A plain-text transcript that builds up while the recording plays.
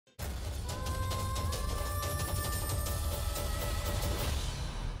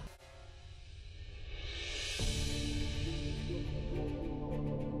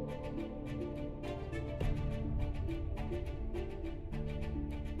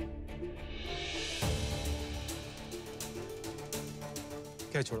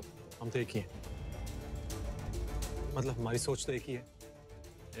क्या छोड़ो, हम तो एक ही हैं। मतलब हमारी सोच तो एक ही है।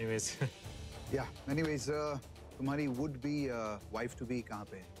 एनीवेज एनीवेज तुम्हारी would be wife to be कहाँ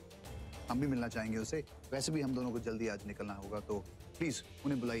पे है? हम भी मिलना चाहेंगे उसे। वैसे भी हम दोनों को जल्दी आज निकलना होगा, तो प्लीज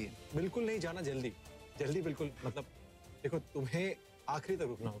उन्हें बुलाइए। बिल्कुल नहीं जाना, जल्दी जल्दी बिल्कुल। मतलब देखो, तुम्हें आखिरी तक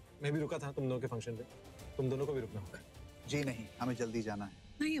रुकना होगा। मैं भी रुका था तुम दोनों के फंक्शन पे, तुम दोनों को भी रुकना होगा। जी नहीं, हमें जल्दी जाना है।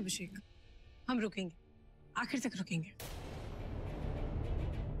 नहीं अभिषेक, हम रुकेंगे, आखिर तक रुकेंगे।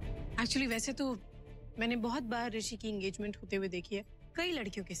 एक्चुअली वैसे तो मैंने बहुत बार ऋषि की एंगेजमेंट होते हुए देखी है, कई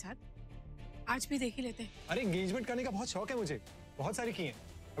लड़कियों के साथ। आज भी देख ही लेते हैं। अरे एंगेजमेंट करने का बहुत शौक है मुझे, बहुत सारी की हैं।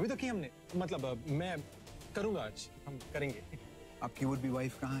 अभी तो की हमने, मतलब मैं करूंगा, आज हम करेंगे। आपकी वुड बी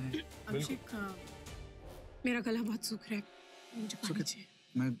वाइफ कहाँ है? अभिषेक, मेरा गला बहुत सूख रहा है, मुझे पानी चाहिए।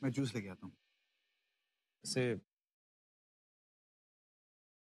 मैं जूस लेके आता हूँ। से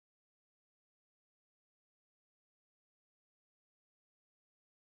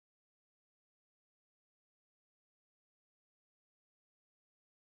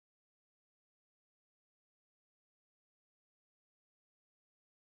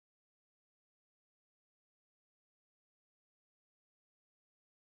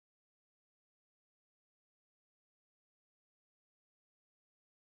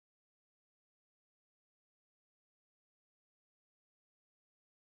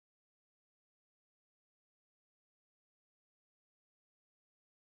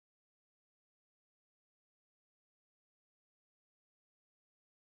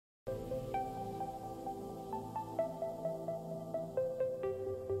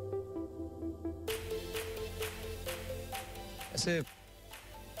ऐसे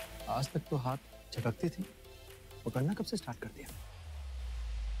आज तक तो हाथ झटकती थी, पकड़ना कब से स्टार्ट कर दिया?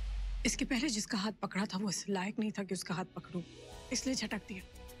 इसके पहले जिसका हाथ पकड़ा था वो इस लायक नहीं था कि उसका हाथ पकड़ूं, इसलिए झटक दिया।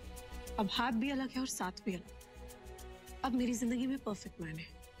 अब हाथ भी अलग है और साथ भी अलग। अब मेरी जिंदगी में परफेक्ट मैन है।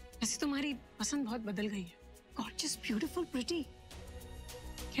 वैसे तुम्हारी पसंद बहुत बदल गई है। Gorgeous, beautiful, pretty.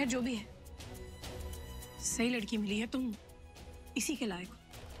 खैर जो भी है, सही लड़की मिली है, तुम इसी के लायक हो।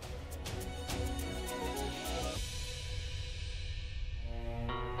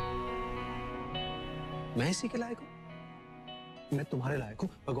 मैं इसी के लायक हूँ? मैं तुम्हारे लायक हूँ।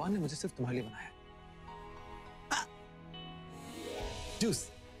 भगवान ने मुझे सिर्फ तुम्हारे लिए बनाया है। जूस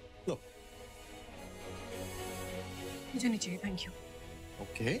लो। मुझे नहीं चाहिए, थैंक यू।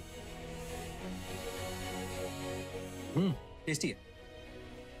 ओके। टेस्टी है,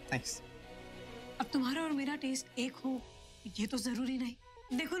 थैंक्स। अब तुम्हारा और मेरा टेस्ट एक हो ये तो जरूरी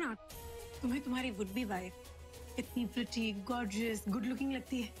नहीं। देखो ना, तुम्हें तुम्हारी वुड बी वाइफ इतनी प्रिटी, गॉर्जियस, गुड लुकिंग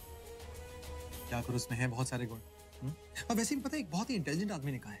लगती है। क्या करो, उसमें है बहुत सारे गुण। अब वैसे भी पता है, एक बहुत ही इंटेलिजेंट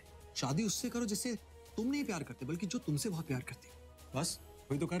आदमी ने कहा है, शादी उससे करो जिससे तुम नहीं प्यार करते, बल्कि जो तुमसे बहुत प्यार करती है। बस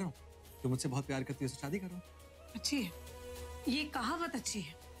वही तो कर रहा हूँ। जो मुझसे बहुत प्यार करती है उससे शादी कर रहा हूँ। अच्छी है, ये कहावत अच्छी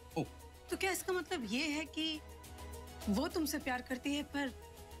है। ओ, तो क्या इसका मतलब ये है कि वो तुमसे प्यार करती है पर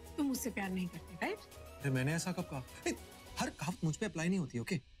तुम मुझसे प्यार नहीं करती, राइट? अरे मैंने ऐसा कब कहा? हर कहावत मुझ पे अप्लाई नहीं होती,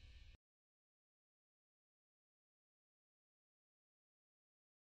 ओके?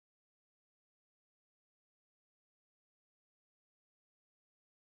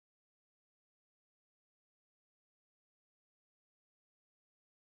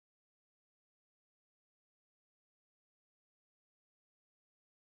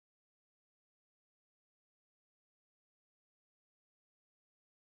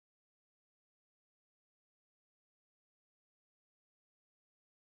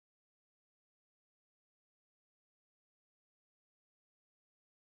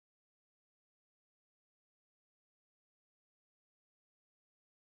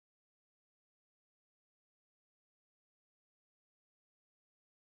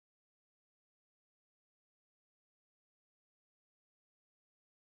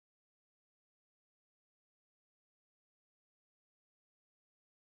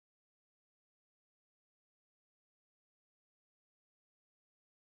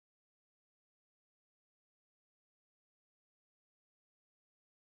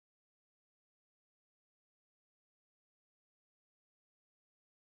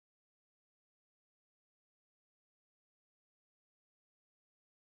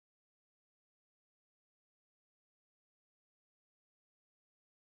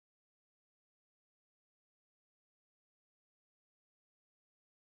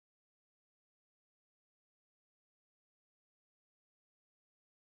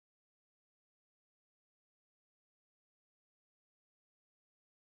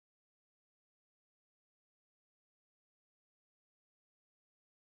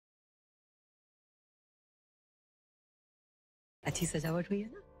 अच्छी सजावट हुई है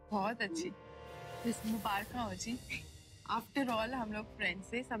ना? बहुत अच्छी। मुबारक हो जी। आफ्टर ऑल हम लोग फ्रेंड्स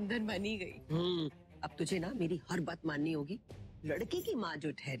से समझन बनी गई। अब तुझे ना मेरी हर बात माननी होगी। लड़के की माँ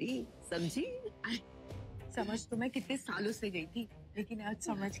जो ठहरी, समझी? समझ तो मैं कितने सालों से गई थी, लेकिन आज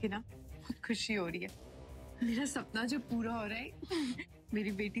समझ के ना बहुत खुशी हो रही है। मेरा सपना जो पूरा हो रहा है,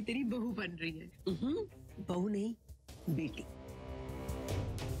 मेरी बेटी तेरी बहू बन रही है। बहू नहीं, बेटी।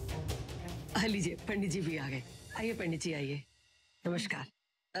 लीजिए, पंडित जी भी आ गए। आइए पंडित जी, आइए। नमस्कार।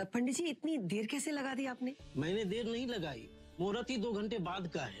 पंडित जी, इतनी देर कैसे लगा दी आपने? मैंने देर नहीं लगाई, मुहूर्त ही 2 घंटे बाद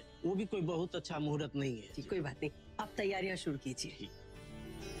का है, वो भी कोई बहुत अच्छा मुहूर्त नहीं है। जी, कोई बात नहीं, आप तैयारियां शुरू कीजिए।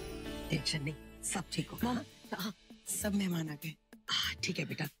 टेंशन नहीं, सब ठीक होगा। हाँ, सब मेहमान आ गए। ठीक है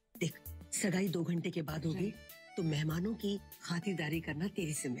बेटा। देख, सगाई 2 घंटे के बाद होगी, तो मेहमानों की खातिरदारी करना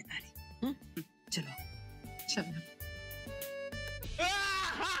तेरी जिम्मेदारी। चलो चलो।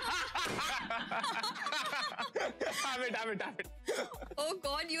 बेटा। Oh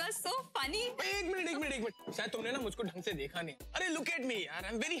God, you are so funny. एक मिनट। शायद तुमने ना मुझको ढंग से देखा नहीं। अरे look at me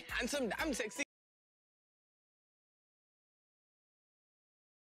यार, I'm very handsome, damn sexy.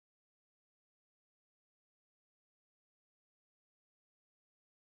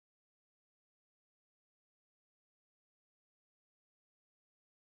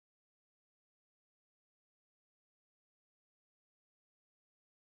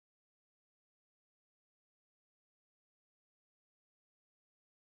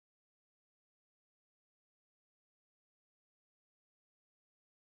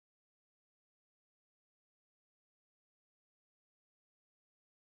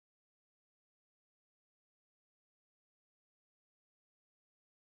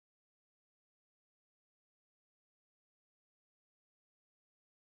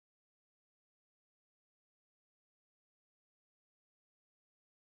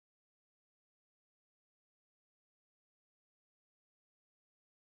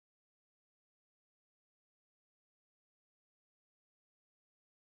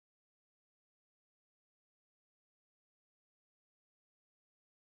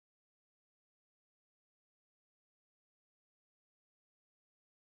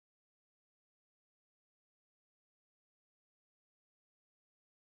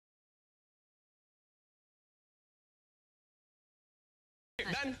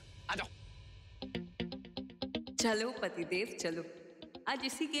 Done. आ जाओ। चलो पतिदेव चलो, आज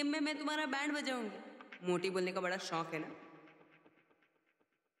इसी गेम में मैं तुम्हारा बैंड बजाऊंगी। मोटी बोलने का बड़ा शौक है ना।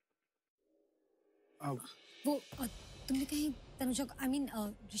 वो तुमने कहीं तनुजा को,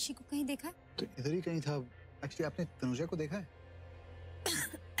 ऋषि को कहीं देखा है? तो इधर ही कहीं था। एक्चुअली आपने तनुजा को देखा है?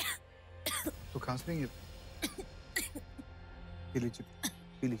 तो खांस नहीं है। पी लीजिए।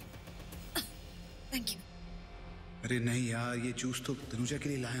 Thank you. अरे नहीं यार, ये जूस तो तनुजा के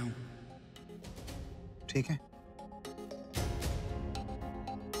लिए लाया हूँ। ठीक है।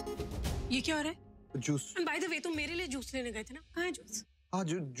 ये क्या हो रहा है? जूस। बाय द वे, तुम मेरे लिए जूस लेने गए थे ना? कहाँ है जूस? हाँ,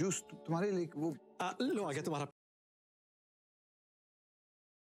 जूस तुम्हारे लिए वो। लो आ गया तुम्हारा।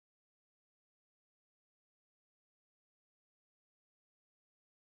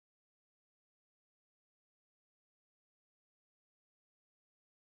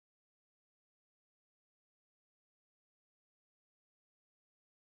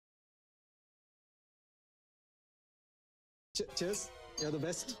 Cheers, you're the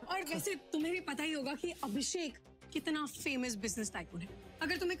best. और वैसे तुम्हें भी पता ही होगा कि अभिषेक कितना फेमस बिजनेस टाइकून है।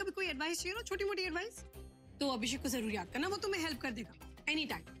 अगर तुम्हें कभी कोई एडवाइस चाहिए ना, छोटी मोटी एडवाइस, तो अभिषेक को जरूर याद करना, वो तुम्हें हेल्प कर देगा एनी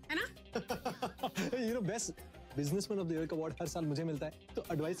टाइम, है ना? You know, best businessman of the year का अवार्ड हर साल मुझे मिलता है, तो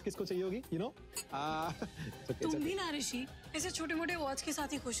एडवाइस किसको चाहिए होगी? You know? तुम भी ना ऋषि, ऐसे छोटे मोटे अवार्ड्स के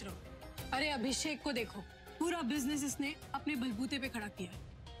साथ ही खुश रहो। अरे अभिषेक को देखो, पूरा बिजनेस इसने अपने बलबूते पे खड़ा किया है।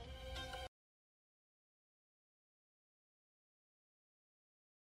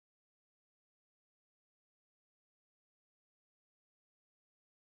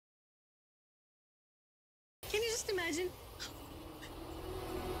 Can you just imagine?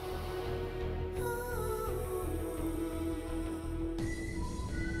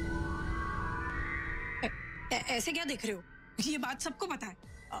 ऐसे क्या देख रहे हो? ये बात सबको पता है।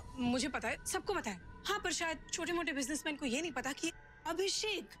 मुझे पता है, सबको पता है। हाँ, पर शायद छोटे मोटे बिजनेसमैन को ये नहीं पता कि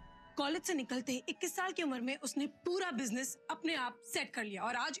अभिषेक कॉलेज से निकलते ही 21 साल की उम्र में उसने पूरा बिजनेस अपने आप सेट कर लिया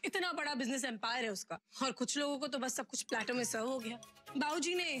और आज इतना बड़ा बिजनेस एम्पायर है उसका। और कुछ लोगों को तो बस सब कुछ प्लेटो में सर्व हो गया।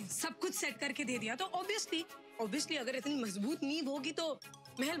 बाबूजी ने सब कुछ सेट करके दे दिया, तो ऑब्वियसली अगर इतनी मजबूत नींव होगी तो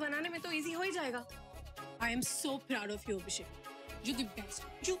महल बनाने में तो इजी हो ही जाएगा। I am so proud of you Abhishek. You the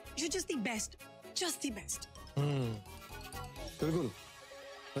best. You just the best. Just the best. बिल्कुल।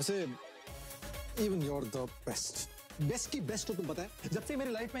 वैसे even you're the best. Best की बेस्ट हो, तुम पता है जब से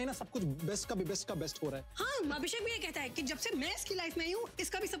मेरी लाइफ में आई ना सब कुछ बेस्ट का भी बेस्ट हो रहा है। हाँ, अभिषेक भी ये कहता है कि जब से मैं इसकी लाइफ में आई हूँ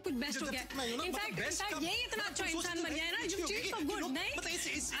इसका भी सब कुछ बेस्ट हो गया है। इनफैक्ट ये इतना अच्छा इंसान बन गया है ना, यू चीज सो गुड। नहीं, I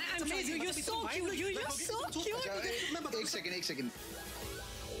am you you so cute, you so cute. एक सेकंड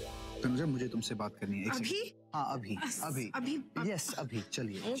तनुजा, मुझे तुमसे बात करनी है। अभी? हाँ अभी। यस अभी।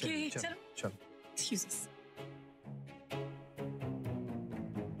 चलिए चलो।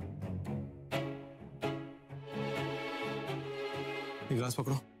 गिलास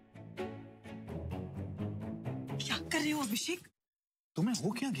पकड़ो। क्या कर रहे हो अभिषेक? तुम्हें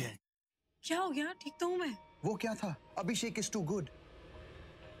हो क्या गया है? क्या हो गया? ठीक तो हूँ मैं। वो क्या था? अभिषेक is to good.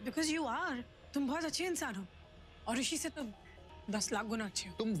 Because you are, तुम बहुत अच्छे इंसान हो और ऋषि से तुम 10 लाख गुना अच्छे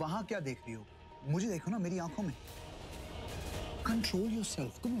हो। तुम वहां क्या देख रही हो? मुझे देखो ना मेरी आंखों में। Control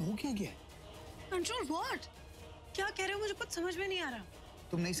yourself. तुम्हें हो क्या गया है? Control what? क्या कह रहे हो? मुझे कुछ समझ में नहीं आ रहा।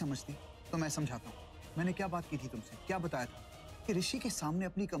 तुम नहीं समझती तो मैं समझाता हूँ। मैंने क्या बात की थी तुमसे? क्या बताया था कि ऋषि के सामने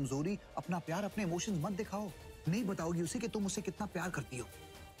अपनी कमजोरी, अपना प्यार, अपने इमोशंस मत दिखाओ। नहीं बताओगी उसे कि तुम उसे कितना प्यार करती हो।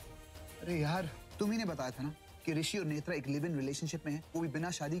 अरे यार, तुम ही ने बताया था ना कि ऋषि और नेत्रा एक लिव इन रिलेशनशिप में है, वो भी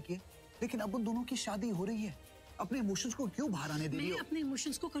बिना शादी किए। लेकिन अब उन दोनों की शादी हो रही है। अपने इमोशंस को क्यों बाहर आने दे रही हो? मैं अपने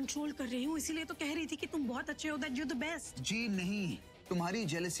इमोशंस को कंट्रोल कर रही हूँ, इसीलिए तो कह रही थी कि तुम बहुत अच्छे हो, दैट यू द बेस्ट। जी नहीं, तुम्हारी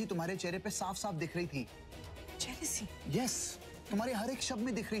जेलसी तुम्हारे चेहरे पे साफ साफ दिख रही थी। जेलसी? यस, तुम्हारे हर एक शब्द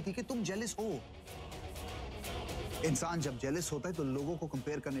में दिख रही थी कि तुम जेलस हो। इंसान जब जेलस होता है तो लोगों को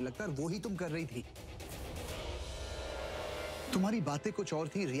कंपेयर करने लगता है, और वो ही तुम कर रही थी। तुम्हारी बातें कुछ और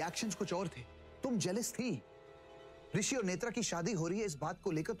थी, रिएक्शंस कुछ और थे। तुम जेलस थी। ऋषि और नेत्रा की शादी हो रही है, इस बात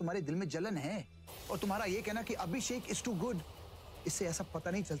को लेकर तुम्हारे दिल में जलन है। और तुम्हारा ये कहना कि अभिषेक इज टू गुड, इससे ऐसा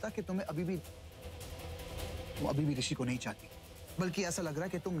पता नहीं चलता कि तुम अभी भी ऋषि को नहीं चाहती, बल्कि ऐसा लग रहा है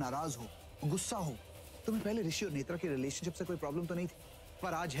कि तुम नाराज हो, गुस्सा हो। तुम्हें पहले ऋषि और नेत्रा की रिलेशनशिप से कोई प्रॉब्लम तो नहीं थी,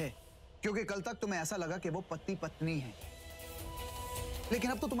 पर आज है, क्योंकि कल तक तुम्हें ऐसा लगा कि वो पति पत्नी है।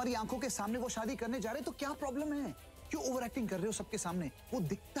 लेकिन अब तो तुम्हारी आंखों के सामने वो शादी करने जा रहे, तो क्या प्रॉब्लम है? क्यों ओवर एक्टिंग कर रहे हो सबके सामने? वो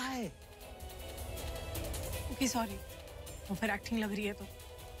दिखता है। ओके सॉरी, ओवर एक्टिंग लग रही है तो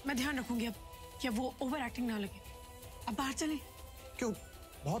मैं ध्यान रखूंगी अब कि वो ओवर एक्टिंग ना लगे। अब बाहर चले। क्यों?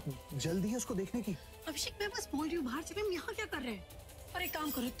 बहुत जल्दी है उसको देखने की। अभिषेक मैं बस बोल रही हूँ, बाहर चले। हम यहाँ क्या कर रहे हैं? और एक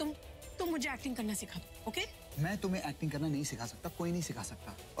काम करो, तुम मुझे एक्टिंग करना सिखा दो, ओके? मैं तुम्हें एक्टिंग करना नहीं सिखा सकता, कोई नहीं सिखा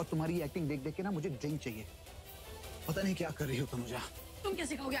सकता। और तुम्हारी एक्टिंग देख देख के ना मुझे ड्रिंक चाहिए। पता नहीं क्या कर रही हो तनुजा। तुम क्या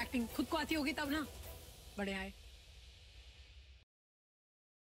सिखाओगे एक्टिंग? खुद को आती होगी तब ना। बड़े आए।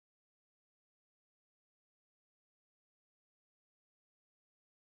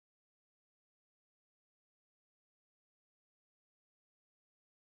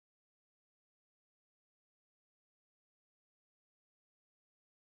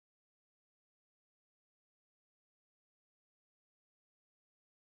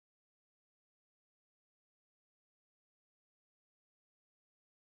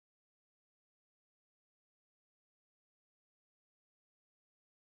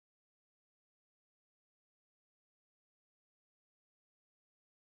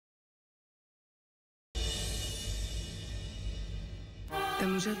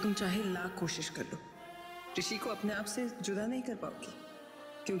 तनुजा, तुम चाहे लाख कोशिश कर लो, ऋषि को अपने आप से जुदा नहीं कर पाओगी,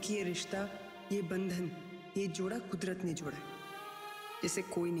 क्योंकि ये रिश्ता, ये बंधन, ये जोड़ा कुदरत ने जोड़ा है, जिसे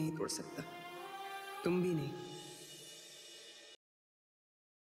कोई नहीं तोड़ सकता, तुम भी नहीं।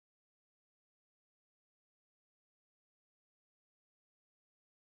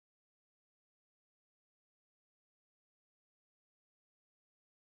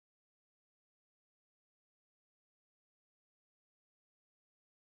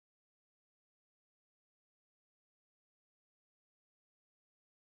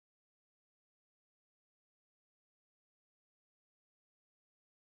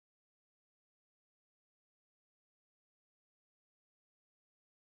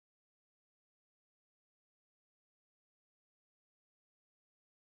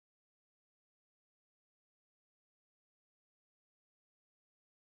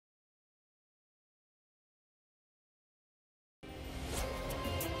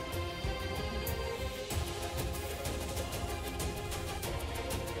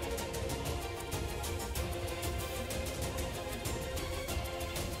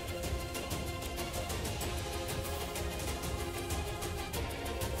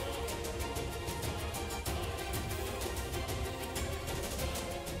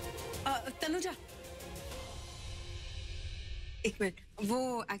 तनुजा, एक मिनट।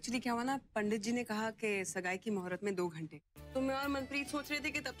 वो एक्चुअली क्या हुआ ना, पंडित जी ने कहा कि सगाई की मुहूर्त में 2 घंटे। तो मैं और मनप्रीत सोच रहे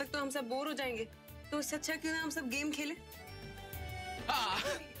थे कि तब तक तो हम सब बोर हो जाएंगे, तो इससे अच्छा क्यों ना हम सब गेम खेलें।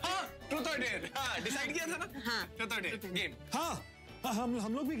 ट्रूथ और डेयर। डिसाइड किया था ना। हाँ, ट्रूथ और डेयर गेम। हाँ,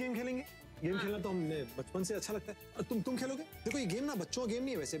 हम लोग भी गेम खेलेंगे। गेम खेलना तो हमने बचपन से अच्छा लगता है। तुम खेलोगे? देखो ये गेम ना बच्चों का गेम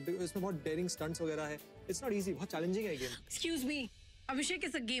नहीं है वैसे, इसमें बहुत डेयरिंग स्टंट्स वगैरह है। इट्स नॉट इजी, बहुत चैलेंजिंग है game. Excuse me, Abhishek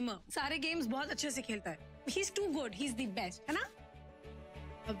is a gamer, सारे गेम्स बहुत अच्छे से खेलता है। He is to good, he is the best, है ना?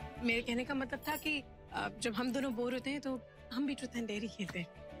 अब मेरे कहने का मतलब था कि जब हम दोनों बोर होते हैं तो हम भी ट्रूथ एंड डेयर खेलते हैं।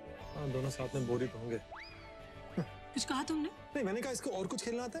 हाँ, दोनों साथ में बोर ही तो होंगे। कुछ कहा तुमने? नहीं, मैंने कहा इसको और कुछ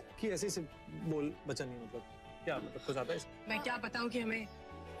खेलना आता है कि ऐसे ही बोल बचा नहीं, मतलब क्या मतलब कुछ आता है इसमें? मैं क्या बताऊं कि हमें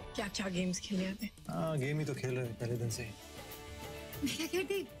क्या क्या गेम्स खेलने आते हैं। हाँ, गेम ही तो खेल रहे हैं पहले दिन से ही। मैं क्या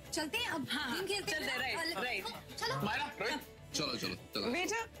कहती, चलते हैं अब गेम खेलते हैं। राइट। चलो मायरा, रोहित, चलो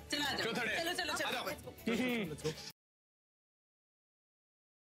बेटा चला जाओ, चलो।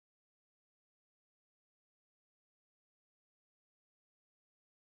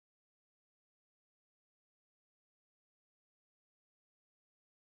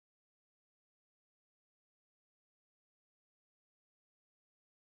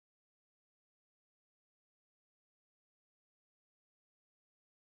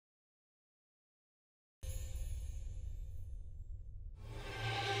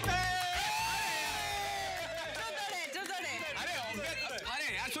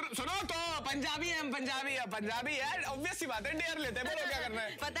 सुनो तो पंजाबी है, हम पंजाबी यार, ऑब्वियस सी बात है, डेयर लेते हैं। बोलो क्या करना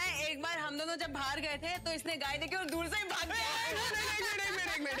है? पता है एक बार हम दोनों जब बाहर गए थे तो इसने गाय देखी और दूर से ही भाग गया।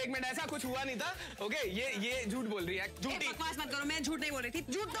 एक मिनट, ऐसा कुछ हुआ नहीं था। ओके, ये झूठ बोल रही है, झूठी। बकवास मत करो, मैं झूठ नहीं बोल रही थी।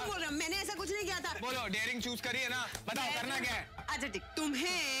 झूठ तो बोल रहा हूँ, मैंने ऐसा कुछ नहीं किया था। बोलो, डेयरिंग चूज करी है ना, बताओ करना क्या है? अच्छा ठीक,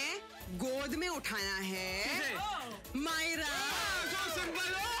 तुम्हें गोद में उठाना है मायरा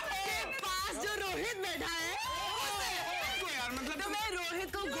के पास जो रोहित बैठा है, यार मतलब तुम्हें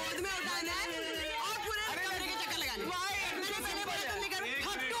रोहित को गोद में उठाना है और पूरे कमरे के चक्कर लगाने।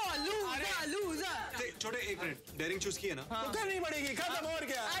 छोटे एक मिनट, डेयरिंग चूज की है ना तो करनी पड़ेगी, खत्म। और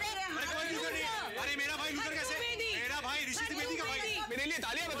क्या? अरे मेरा भाई लूजर कैसे? मेरा भाई ऋषि त्रिवेदी का भाई। मेरे लिए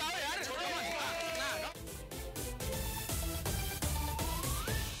तालियां बताओ यार।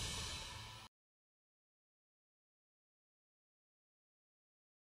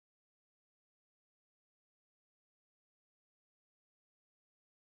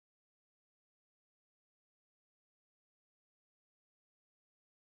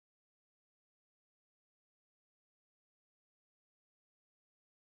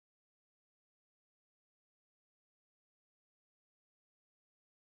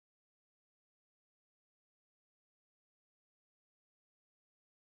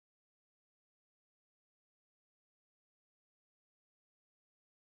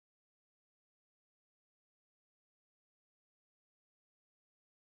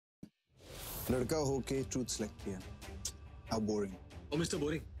 लड़का होके ट्रूथ सेलेक्ट किया, how boring. O mister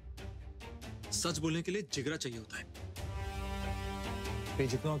boring, सच बोलने के लिए जिगरा चाहिए होता है, ये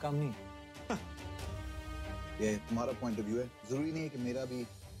जितना काम नहीं। ये तुम्हारा पॉइंट ऑफ व्यू है, जरूरी नहीं है कि मेरा भी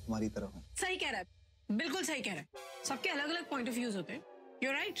तुम्हारी तरह हो। सही कह रहा है, बिल्कुल सही कह रहा है। सबके अलग अलग पॉइंट ऑफ व्यूज होते हैं।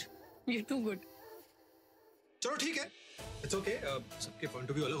 You right, you to good. चलो ठीक है, इट्स ओके, सबके पॉइंट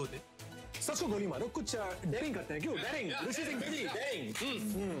ऑफ व्यू अलग होते हैं। सच को गोली मारो, कुछ डेयरिंग करते हैं। क्यों डेयरिंग? ऋषि सिंह बेदी,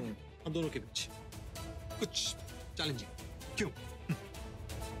 डेयरिंग। हम दोनों के बीच कुछ चैलेंजिंग। क्यों?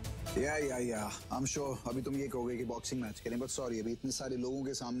 या आई एम श्योर अभी तुम ये कहोगे कि बॉक्सिंग मैच करें, बट सॉरी, अभी इतने सारे लोगों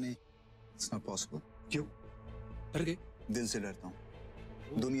के सामने इट्स नॉट पॉसिबल। क्यों? डर गए? दिल से डरता हूँ,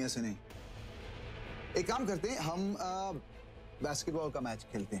 दुनिया से नहीं। एक काम करते हैं, हम बास्केटबॉल का मैच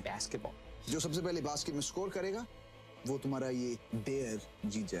खेलते हैं। बास्केटबॉल? जो सबसे पहले बास्केट में स्कोर करेगा वो तुम्हारा ये डेयर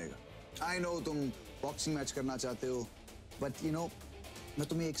जीत जाएगा। आई नो तुम बॉक्सिंग मैच करना चाहते हो, बट यू नो मैं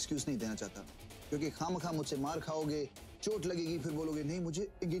तुम्हें एक्सक्यूज नहीं देना चाहता, क्योंकि खामखा मुझसे मार खाओगे, चोट लगेगी, फिर बोलोगे नहीं मुझे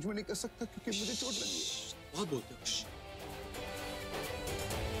एंगेजमेंट नहीं कर सकता क्योंकि मुझे चोट लगी है। बहुत बोलते हो।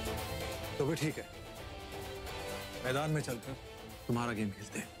 तो फिर ठीक है, मैदान में चलकर तुम्हारा गेम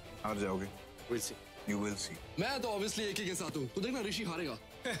खेलते हैं। हार जाओगे, We'll see. you will see। मैं तो ऑब्वियसली एक ही के साथ हूँ, तो देखना ऋषि हारेगा।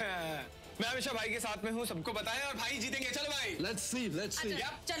 मैं हमेशा भाई के साथ में हूँ, सबको बताएं और भाई जीतेंगे। चलो भाई, Let's see।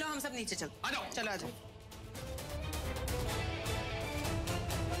 चलो हम सब नीचे चलो। आ जाओ। चलो आ जाओ।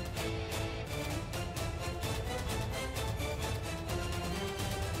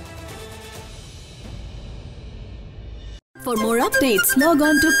 For more updates, log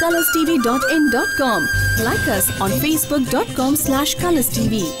on to colorstv.in.com. Like us on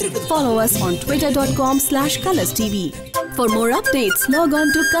facebook.com/colorstv. Follow us on twitter.com/colorstv. For more updates, log on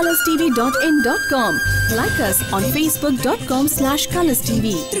to colorstv.in.com. Like us on facebook.com/colorstv.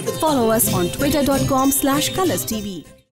 Follow us on twitter.com/colorstv.